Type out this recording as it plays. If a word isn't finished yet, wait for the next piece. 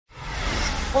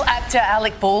Well, actor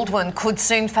Alec Baldwin could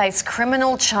soon face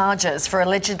criminal charges for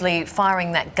allegedly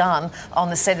firing that gun on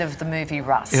the set of the movie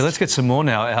Rust. Yeah, let's get some more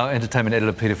now. Our entertainment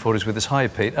editor Peter Ford is with us. Hi,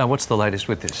 Pete. What's the latest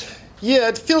with this? Yeah,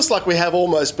 it feels like we have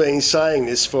almost been saying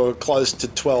this for close to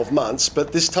 12 months,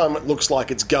 but this time it looks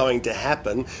like it's going to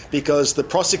happen because the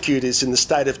prosecutors in the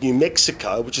state of New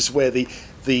Mexico, which is where the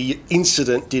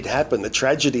incident did happen, the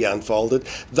tragedy unfolded,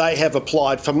 they have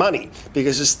applied for money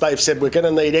because they've said we're going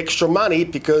to need extra money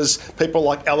because people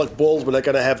like Alec Baldwin are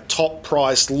going to have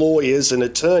top-priced lawyers and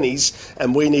attorneys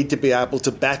and we need to be able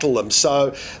to battle them.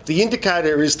 So the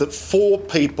indicator is that 4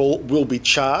 people will be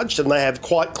charged and they have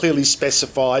quite clearly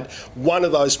specified one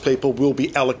of those people will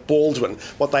be Alec Baldwin.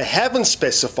 What they haven't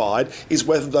specified is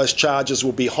whether those charges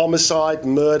will be homicide,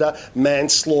 murder,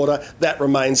 manslaughter. That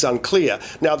remains unclear.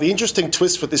 Now, the interesting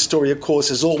twist with this story, of course,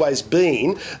 has always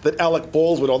been that Alec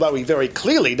Baldwin, although he very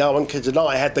clearly, no one can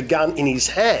deny, had the gun in his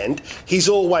hand, he's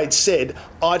always said,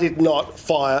 I did not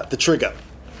fire the trigger.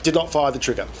 Did not fire the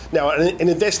trigger. Now, an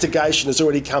investigation has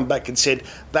already come back and said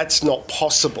that's not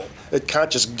possible. It can't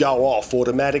just go off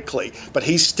automatically. But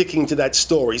he's sticking to that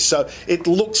story. So it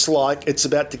looks like it's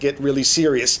about to get really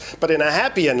serious. But in a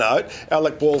happier note,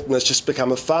 Alec Baldwin has just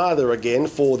become a father again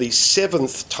for the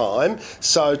 7th time.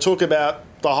 So talk about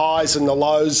the highs and the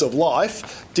lows of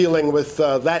life, dealing with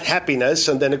that happiness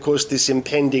and then, of course, this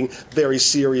impending very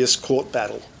serious court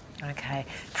battle. OK.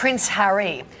 Prince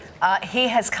Harry. He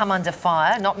has come under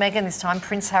fire, not Meghan this time,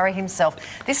 Prince Harry himself.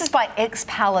 This is by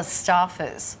ex-palace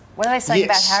staffers. What are they saying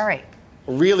about Harry?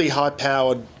 Really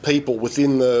high-powered people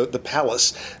within the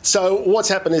palace. So what's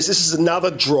happened is this is another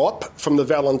drop from the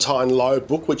Valentine Lowe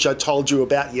book, which I told you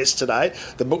about yesterday.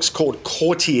 The book's called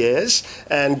Courtiers,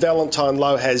 and Valentine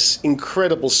Lowe has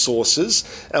incredible sources.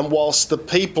 And whilst the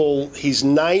people he's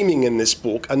naming in this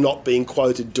book are not being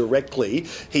quoted directly,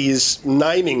 he is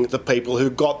naming the people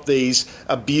who got these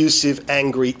abusive,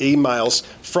 angry emails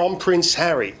from Prince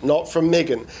Harry, not from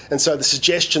Meghan. And so the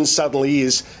suggestion suddenly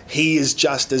is he is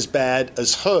just as bad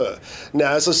as her.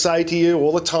 Now, as I say to you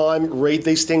all the time, read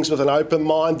these things with an open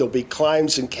mind. There'll be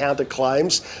claims and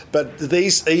counterclaims, but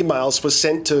these emails were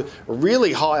sent to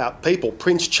really high-up people.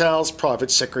 Prince Charles'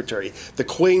 private secretary, the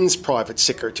Queen's private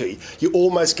secretary. You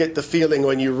almost get the feeling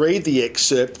when you read the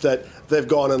excerpt that they've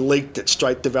gone and leaked it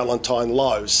straight to Valentine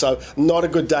Lowe. So not a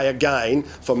good day again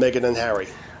for Meghan and Harry.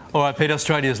 All right, Pete,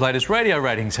 Australia's latest radio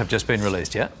ratings have just been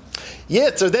released, yeah?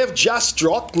 Yeah, so they've just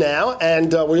dropped now,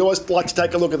 and we always like to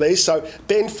take a look at these. So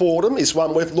Ben Fordham is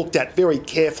one we've looked at very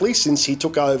carefully since he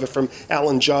took over from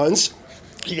Alan Jones.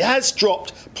 He has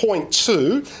dropped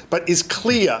 0.2, but is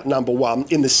clear number 1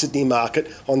 in the Sydney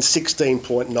market on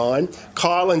 16.9.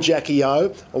 Kyle and Jackie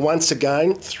O, once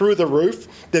again, through the roof.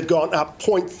 They've gone up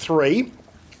 0.3.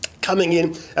 coming in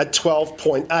at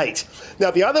 12.8. Now,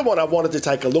 the other one I wanted to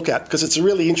take a look at, because it's a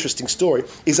really interesting story,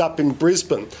 is up in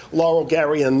Brisbane, Laurel,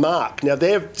 Gary and Mark. Now,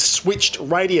 they've switched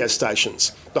radio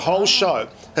stations. The whole show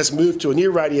has moved to a new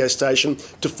radio station,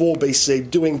 to 4BC,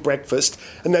 doing breakfast.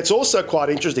 And that's also quite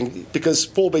interesting because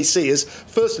 4BC is,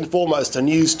 first and foremost, a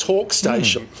news talk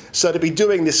station. So to be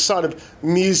doing this sort of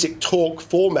music talk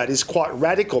format is quite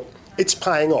radical. It's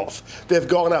paying off. They've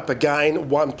gone up again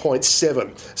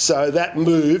 1.7. So that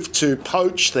move to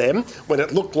poach them when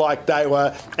it looked like they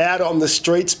were out on the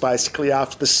streets basically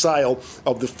after the sale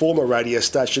of the former radio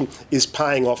station is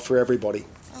paying off for everybody.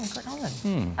 Oh, good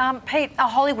on them. Pete, a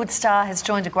Hollywood star has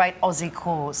joined a great Aussie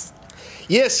cause.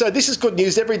 Yes, so this is good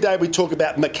news. Every day we talk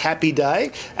about McHappy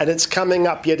Day, and it's coming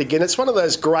up yet again. It's one of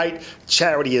those great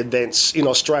charity events in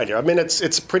Australia. I mean, it's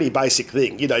a pretty basic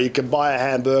thing. You know, you can buy a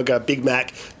hamburger, a Big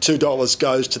Mac, $2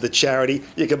 goes to the charity.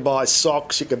 You can buy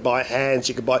socks, you can buy hands,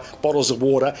 you can buy bottles of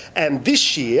water. And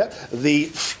this year, the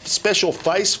special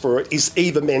face for it is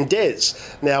Eva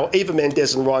Mendes. Now, Eva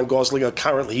Mendes and Ryan Gosling are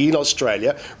currently in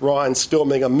Australia. Ryan's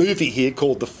filming a movie here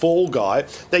called The Fall Guy.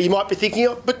 Now, you might be thinking,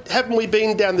 oh, but haven't we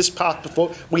been down this path before?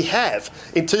 We have.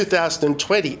 In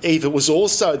 2020, Eva was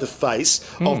also the face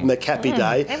of McHappy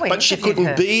Day, but she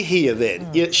couldn't be here then.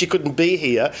 Yeah, she couldn't be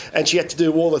here, and she had to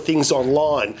do all the things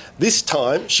online. This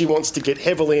time, she wants to get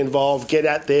heavily involved, get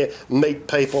out there, meet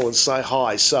people and say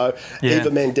hi. So Eva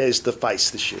Mendes, the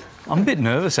face this year. I'm a bit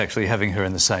nervous, actually, having her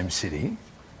in the same city.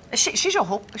 She's your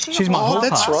hall. She's my hall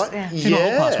pass. That's right. Yeah. She's my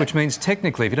hall pass, which means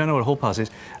technically, if you don't know what a hall pass is,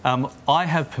 I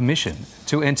have permission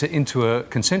to enter into a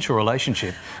consensual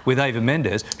relationship with Eva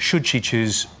Mendes should she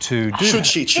choose to do Should that.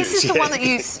 she choose? This is the one that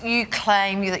you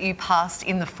claim that you passed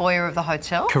in the foyer of the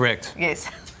hotel? Correct. Yes.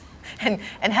 And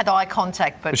had eye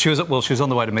contact, but... She was on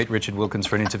the way to meet Richard Wilkins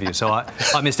for an interview, so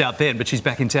I missed out then, but she's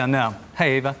back in town now.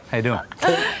 Hey, Eva. How you doing?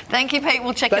 Thank you, Pete.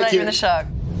 We'll check you later in the show.